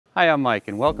Hi, I'm Mike,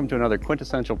 and welcome to another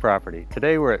quintessential property.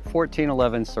 Today we're at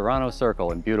 1411 Serrano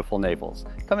Circle in beautiful Naples.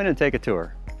 Come in and take a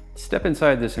tour. Step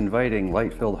inside this inviting,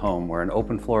 light-filled home where an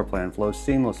open floor plan flows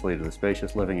seamlessly to the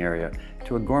spacious living area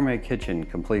to a gourmet kitchen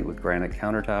complete with granite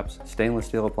countertops, stainless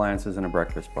steel appliances, and a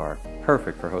breakfast bar.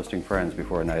 Perfect for hosting friends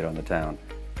before a night on the town.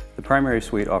 The primary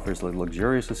suite offers a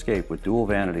luxurious escape with dual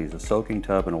vanities, a soaking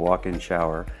tub, and a walk-in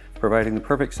shower, providing the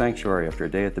perfect sanctuary after a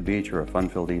day at the beach or a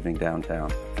fun-filled evening downtown.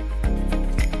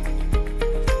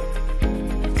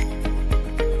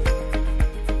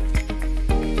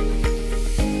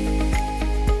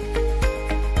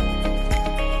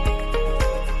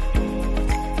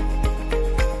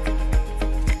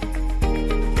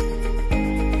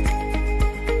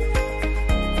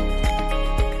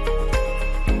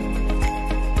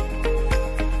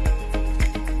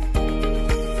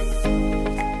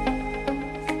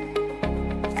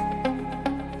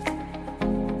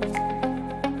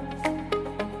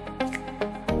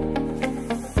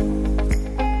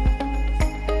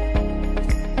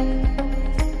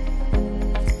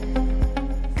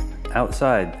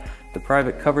 Outside, the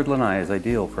private covered lanai is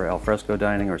ideal for alfresco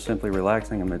dining or simply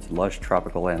relaxing amidst lush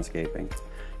tropical landscaping.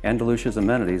 Andalusia's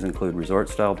amenities include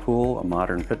resort-style pool, a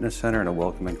modern fitness center, and a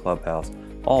welcoming clubhouse,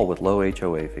 all with low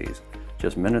HOA fees.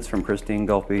 Just minutes from pristine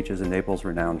Gulf beaches and Naples'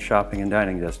 renowned shopping and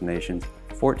dining destinations,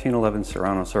 1411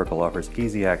 Serrano Circle offers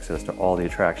easy access to all the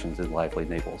attractions in lively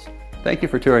Naples. Thank you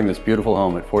for touring this beautiful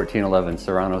home at 1411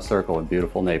 Serrano Circle in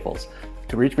beautiful Naples.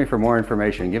 To reach me for more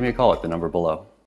information, give me a call at the number below.